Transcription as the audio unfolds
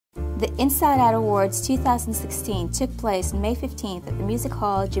The InsideOut Awards 2016 took place May 15th at the Music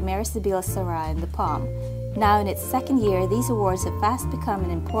Hall Jumeirah Sabila Sarai in the Palm. Now in its second year, these awards have fast become an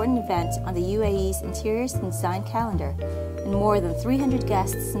important event on the UAE's interiors and design calendar, and more than 300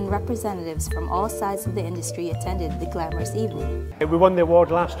 guests and representatives from all sides of the industry attended the glamorous evening. We won the award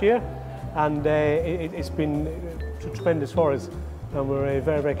last year, and it's been tremendous for us, and we're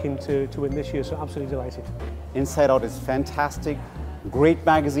very keen to win this year, so absolutely delighted. InsideOut is fantastic, great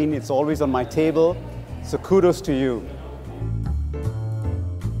magazine, it's always on my table, so kudos to you.